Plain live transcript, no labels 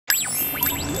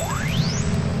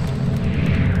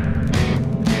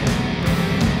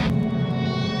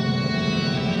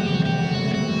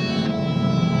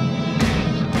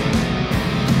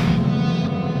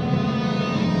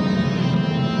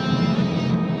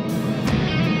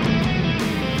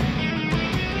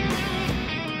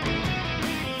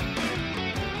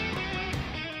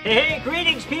Hey,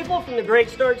 greetings people from the Great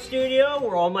Start Studio,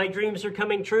 where all my dreams are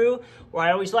coming true, where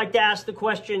I always like to ask the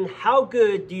question, how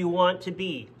good do you want to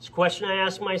be? It's a question I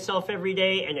ask myself every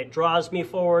day, and it draws me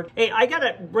forward. Hey, I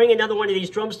gotta bring another one of these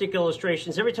drumstick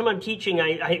illustrations. Every time I'm teaching,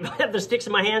 I have the sticks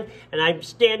in my hand, and I'm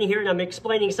standing here and I'm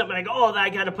explaining something, and I go, oh, I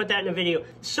gotta put that in a video.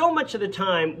 So much of the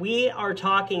time, we are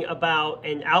talking about,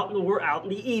 and we're out in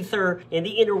the ether, in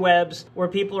the interwebs, where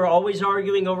people are always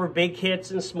arguing over big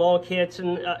kits and small kits,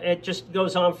 and it just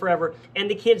goes on forever. And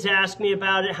the kids ask me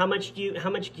about it, how much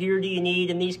gear do you need,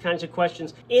 and these kinds of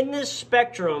questions. In this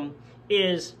spectrum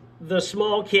is the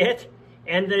small kit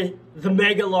and the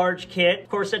mega large kit. Of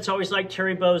course, that's always like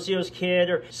Terry Bozzio's kit,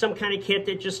 or some kind of kit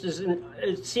that just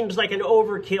it seems like an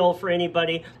overkill for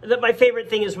anybody. My favorite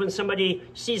thing is when somebody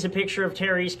sees a picture of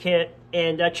Terry's kit,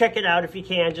 and check it out if you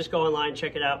can. Just go online and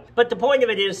check it out. But the point of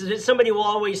it is that somebody will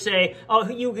always say, oh,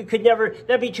 you could never,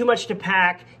 that'd be too much to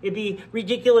pack. It'd be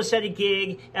ridiculous at a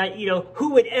gig. You know,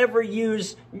 who would ever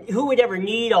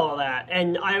need all that?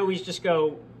 And I always just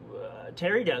go,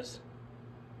 Terry does.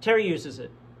 Terry uses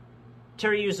it.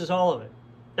 Terry uses all of it.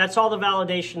 That's all the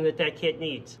validation that kit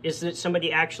needs, is that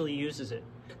somebody actually uses it.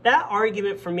 That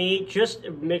argument for me just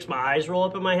makes my eyes roll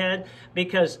up in my head,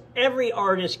 because every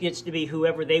artist gets to be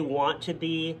whoever they want to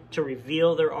be, to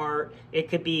reveal their art. It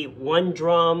could be one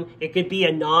drum, it could be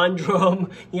a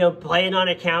non-drum, playing on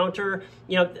a counter.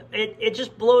 It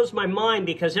just blows my mind,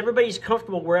 because everybody's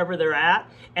comfortable wherever they're at.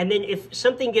 And then if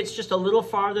something gets just a little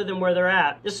farther than where they're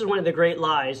at, this is one of the great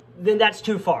lies, then that's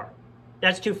too far.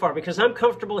 That's too far, because I'm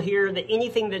comfortable here that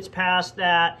anything that's past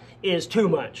that is too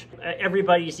much.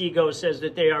 Everybody's ego says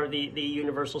that they are the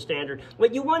universal standard.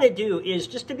 What you want to do is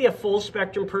just to be a full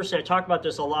spectrum person. I talk about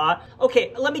this a lot.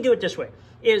 Okay, let me do it this way.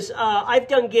 I've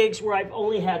done gigs where I've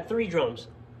only had 3 drums.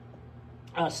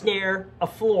 A snare, a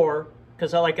floor,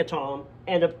 because I like a tom,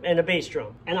 and a bass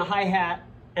drum, and a hi-hat,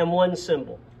 and 1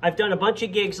 cymbal. I've done a bunch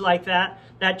of gigs like that.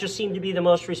 That just seemed to be the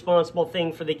most responsible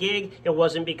thing for the gig. It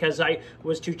wasn't because I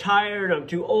was too tired, I'm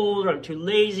too old, or I'm too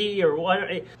lazy, or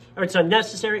it's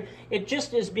unnecessary. It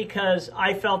just is because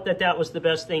I felt that was the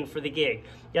best thing for the gig.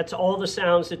 That's all the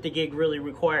sounds that the gig really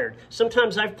required.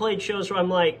 Sometimes I've played shows where I'm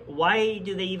like, why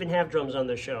do they even have drums on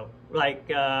this show? Like,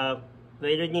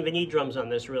 they didn't even need drums on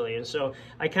this, really. And so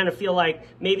I kind of feel like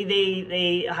maybe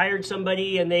they hired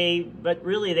somebody, but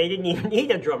really they didn't even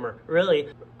need a drummer,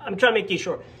 really. I'm trying to make these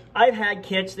short. I've had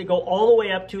kits that go all the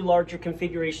way up to larger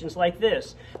configurations like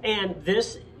this. And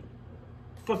this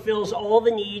fulfills all the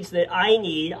needs that I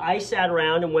need. I sat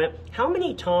around and went, how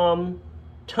many tom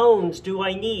tones do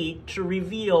I need to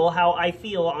reveal how I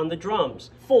feel on the drums?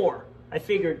 4. I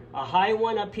figured a high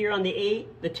one up here on the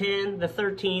 8, the 10, the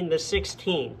 13, the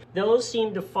 16. Those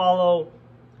seem to follow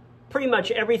pretty much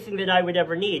everything that I would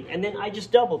ever need. And then I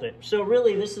just doubled it. So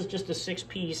really, this is just a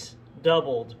 6-piece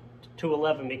doubled to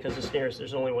 11, because the snares,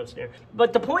 there's only 1 snare.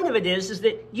 But the point of it is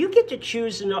that you get to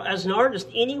choose as an artist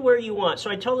anywhere you want.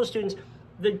 So I tell the students,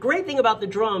 the great thing about the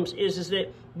drums is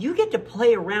that you get to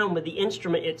play around with the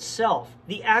instrument itself,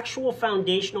 the actual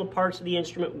foundational parts of the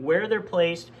instrument, where they're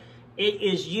placed. It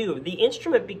is you. The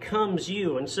instrument becomes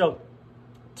you. And so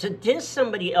to diss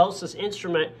somebody else's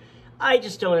instrument, I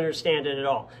just don't understand it at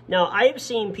all. Now, I have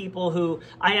seen people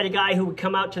I had a guy who would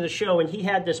come out to the show, and he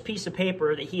had this piece of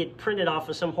paper that he had printed off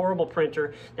of some horrible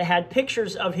printer that had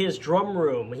pictures of his drum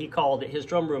room. He called it his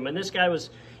drum room. And this guy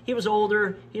he was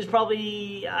older. He was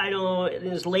probably, I don't know, in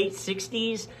his late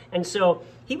 60s. And so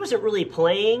he wasn't really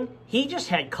playing. He just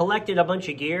had collected a bunch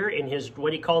of gear in his,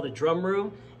 what he called a drum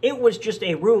room. It was just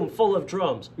a room full of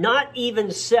drums, not even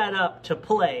set up to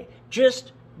play,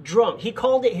 just drum. He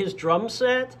called it his drum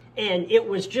set, and it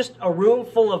was just a room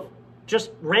full of just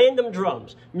random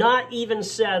drums, not even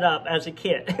set up as a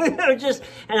kit. And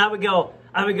I would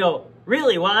go,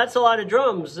 really? Well, that's a lot of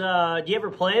drums. Do you ever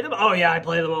play them? Oh yeah, I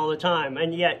play them all the time.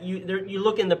 And yet you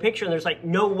look in the picture and there's like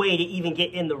no way to even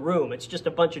get in the room. It's just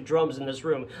a bunch of drums in this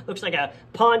room. Looks like a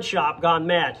pawn shop gone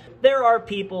mad. There are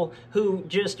people who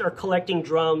just are collecting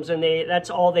drums, and that's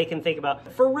all they can think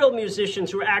about. For real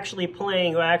musicians who are actually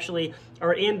playing, who actually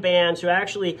are in bands, who are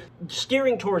actually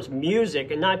steering towards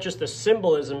music and not just the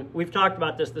symbolism. We've talked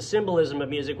about this, the symbolism of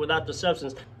music without the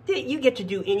substance. You get to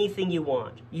do anything you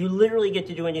want. You literally get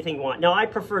to do anything you want. Now, I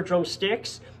prefer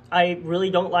drumsticks. I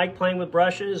really don't like playing with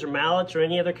brushes or mallets or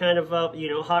any other kind of,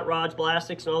 hot rods,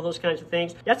 blastics, and all those kinds of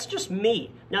things. That's just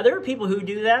me. Now, there are people who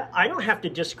do that. I don't have to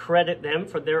discredit them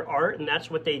for their art, and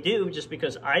that's what they do just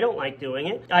because I don't like doing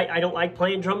it. I don't like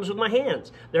playing drums with my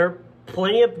hands. There are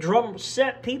plenty of drum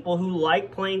set people who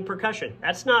like playing percussion.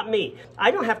 That's not me.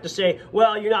 I don't have to say,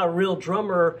 well, you're not a real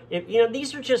drummer.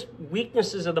 These are just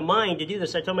weaknesses of the mind to do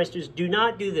this. I tell my students, do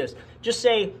not do this. Just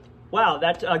say, wow,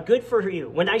 that's good for you.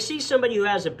 When I see somebody who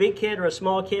has a big kit or a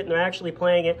small kit and they're actually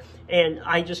playing it, and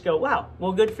I just go, wow,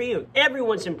 well, good for you.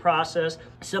 Everyone's in process.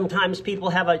 Sometimes people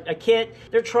have a kit,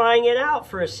 they're trying it out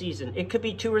for a season. It could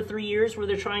be 2 or 3 years where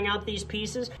they're trying out these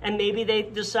pieces, and maybe they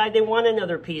decide they want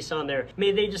another piece on there.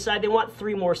 Maybe they decide they want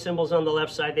 3 more cymbals on the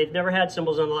left side. They've never had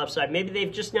cymbals on the left side. Maybe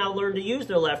they've just now learned to use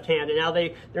their left hand, and now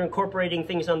they're incorporating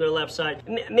things on their left side.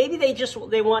 Maybe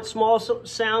they want small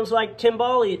sounds like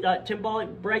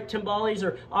bright timbales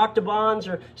or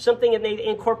octobans or something, and they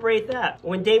incorporate that.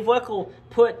 When Dave Weckl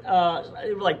put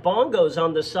like bongos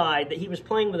on the side that he was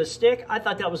playing with a stick, I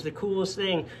thought that was the coolest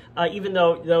thing, even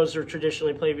though those are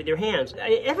traditionally played with your hands.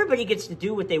 Everybody gets to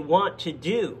do what they want to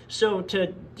do. So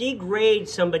to degrade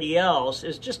somebody else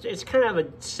is just, it's kind of a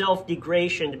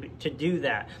self-degradation to do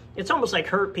that. It's almost like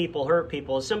hurt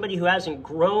people. As somebody who hasn't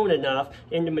grown enough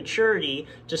into maturity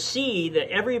to see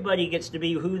that everybody gets to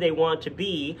be who they want to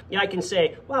be, I can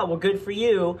say, wow, well, good for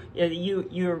you.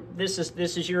 This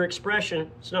is your expression.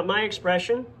 It's not my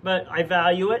expression, but I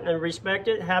value it and I respect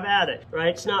it. Have at it, right?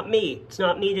 It's not me. It's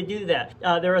not me to do that.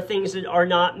 There are things that are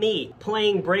not me.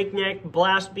 Playing breakneck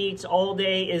blast beats all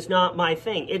day is not my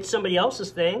thing. It's somebody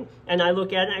else's thing, and I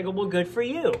look at it and I go, well, good for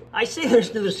you. I say this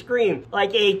to the scream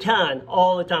like a ton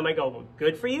all the time. I go, well,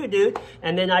 good for you, dude.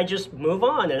 And then I just move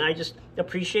on and I just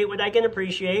appreciate what I can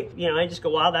appreciate. I just go,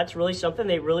 wow, that's really something.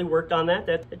 They really worked on that.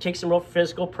 That it takes some real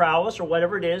physical prowess or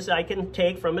whatever it is I can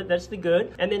take from it. That's the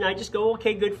good. And then I just go,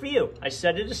 okay, good for you. I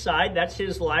set it aside. That's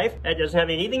his life. That doesn't have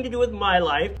anything to do with my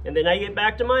life. And then I get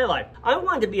back to my life. I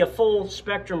want to be a full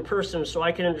spectrum person so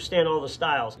I can understand all the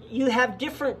styles. You have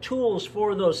different tools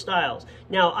for those styles.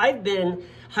 Now, I've been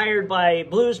hired by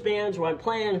blues bands where I'm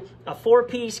playing a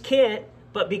 4-piece kit,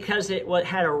 but because it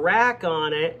had a rack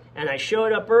on it and I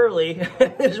showed up early,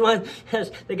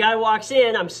 as the guy walks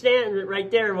in, I'm standing right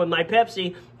there with my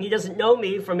Pepsi. He doesn't know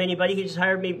me from anybody. He just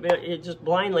hired me just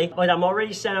blindly, but I'm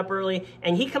already set up early.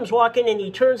 And he comes walking and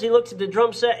he turns, he looks at the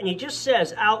drum set and he just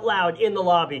says out loud in the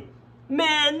lobby,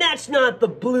 man, that's not the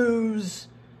blues.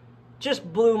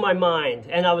 Just blew my mind.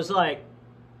 And I was like,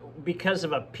 because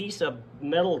of a piece of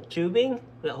metal tubing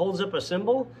that holds up a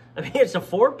cymbal? I mean, it's a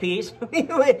 4-piece.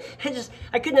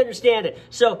 I couldn't understand it.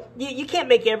 So you can't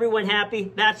make everyone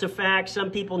happy. That's a fact. Some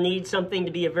people need something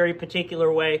to be a very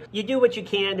particular way. You do what you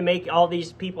can to make all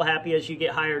these people happy as you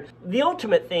get hired. The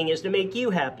ultimate thing is to make you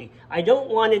happy. I don't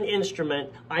want an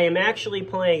instrument I am actually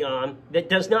playing on that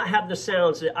does not have the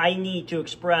sounds that I need to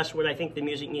express what I think the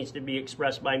music needs to be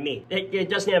expressed by me. It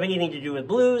doesn't have anything to do with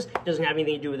blues. It doesn't have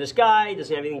anything to do with this guy. It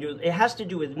doesn't have anything to do with, it has to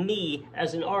do with me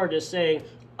as an artist saying,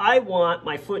 I want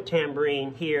my foot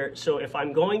tambourine here, so if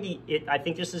I'm going to, I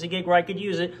think this is a gig where I could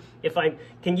use it. If I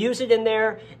can use it in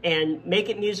there and make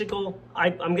it musical,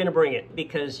 I'm going to bring it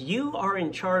because you are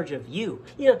in charge of you.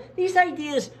 These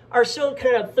ideas are so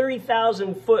kind of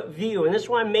 30,000 foot view, and that's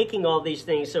why I'm making all these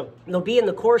things. So they'll be in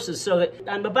the courses. So that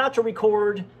I'm about to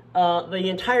record the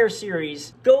entire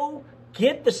series. Go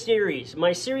get the series.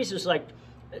 My series is like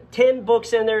 10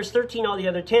 books in there. There's 13 all the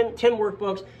other 10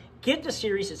 workbooks. Get the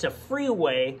series. It's a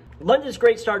freeway. London's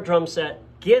Great Start Drum Set.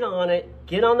 Get on it.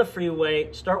 Get on the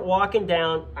freeway. Start walking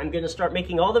down. I'm going to start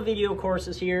making all the video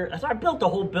courses here. I built a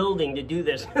whole building to do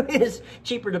this. It's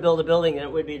cheaper to build a building than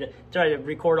it would be to try to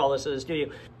record all this in the studio.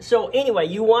 So anyway,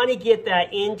 you want to get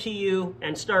that into you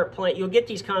and start playing. You'll get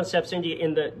these concepts into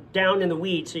you down in the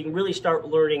weeds so you can really start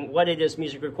learning what it is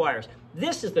music requires.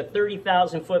 This is the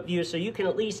 30,000 foot view, so you can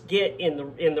at least get in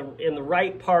the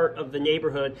right part of the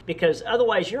neighborhood, because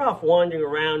otherwise you're off wandering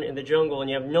around in the jungle and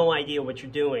you have no idea what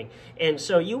you're doing. And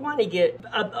so you want to get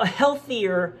a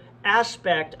healthier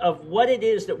aspect of what it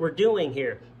is that we're doing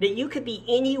here, that you could be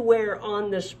anywhere on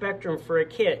the spectrum for a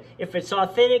kit. If it's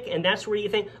authentic and that's where you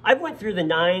think, I went through the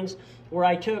 9s where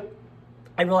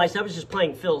I realized I was just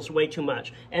playing fills way too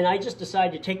much, and I just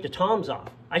decided to take the toms off.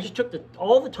 I just took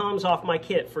all the toms off my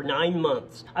kit for 9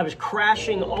 months. I was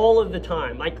crashing all of the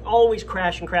time, like always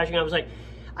crashing. I was like,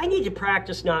 I need to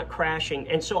practice not crashing.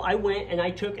 And so I went and I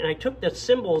took the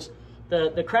cymbals,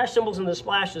 the crash cymbals and the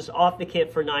splashes off the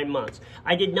kit for 9 months.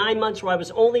 I did 9 months where I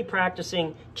was only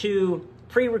practicing to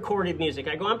pre-recorded music.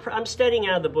 I go, I'm studying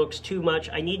out of the books too much.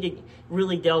 I need to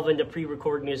really delve into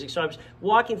pre-recorded music. So I was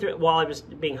walking through it while I was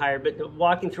being hired, but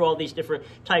walking through all these different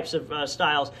types of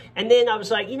styles. And then I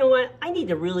was like, you know what? I need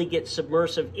to really get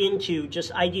submersive into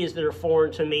just ideas that are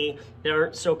foreign to me, that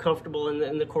aren't so comfortable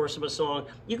in the course of a song.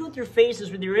 You go through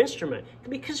phases with your instrument,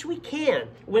 because we can.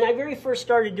 When I very first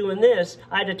started doing this,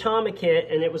 I had a tom kit,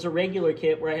 and it was a regular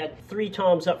kit where I had 3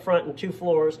 toms up front and 2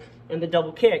 floors, and the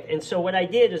double kick. And so what I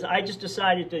did is I just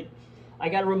decided to, I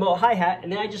got a remote hi-hat,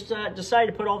 and then I just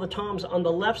decided to put all the toms on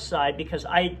the left side because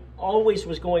I always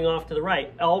was going off to the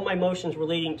right. All my motions were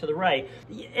leading to the right.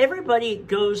 Everybody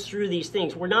goes through these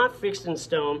things. We're not fixed in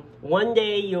stone. One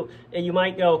day you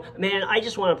might go, man, I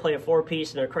just want to play a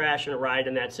 4-piece and a crash and a ride,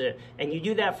 and that's it. And you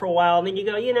do that for a while, and then you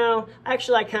go, you know,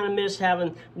 actually I kind of miss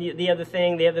having the other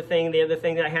thing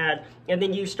that I had. And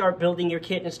then you start building your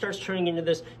kit, and it starts turning into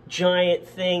this giant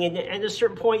thing. And at a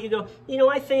certain point you go, you know,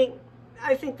 I think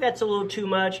that's a little too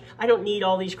much. I don't need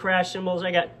all these crash cymbals.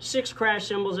 I got 6 crash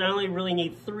cymbals. I only really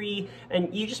need 3.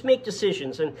 And you just make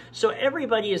decisions. And so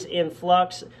everybody is in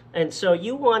flux. And so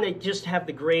you want to just have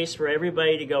the grace for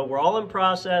everybody to go, we're all in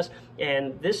process.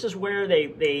 And this is where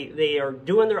they are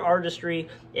doing their artistry.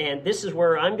 And this is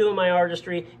where I'm doing my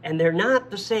artistry. And they're not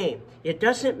the same. It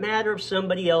doesn't matter if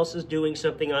somebody else is doing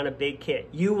something on a big kit.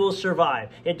 You will survive.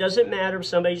 It doesn't matter if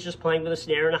somebody's just playing with a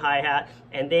snare and a hi-hat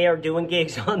and they are doing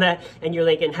gigs on that. And you're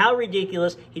thinking, how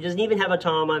ridiculous. He doesn't even have a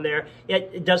tom on there.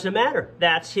 It doesn't matter.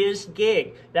 That's his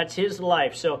gig. That's his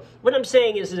life. So what I'm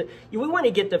saying is that we want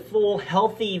to get the full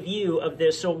healthy view of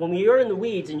this. So when you're in the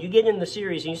weeds and you get in the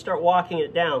series and you start walking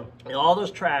it down, and all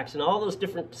those tracks and all those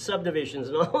different subdivisions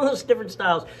and all those different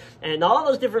styles and all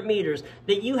those different meters,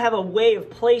 that you have a way of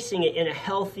placing it in a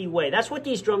healthy way. That's what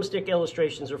these drumstick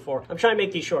illustrations are for. I'm trying to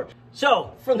make these short.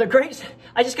 So from the great,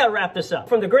 I just got to wrap this up.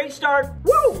 From the great start,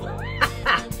 woo!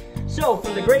 So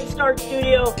from the great start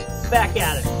studio, back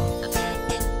at it.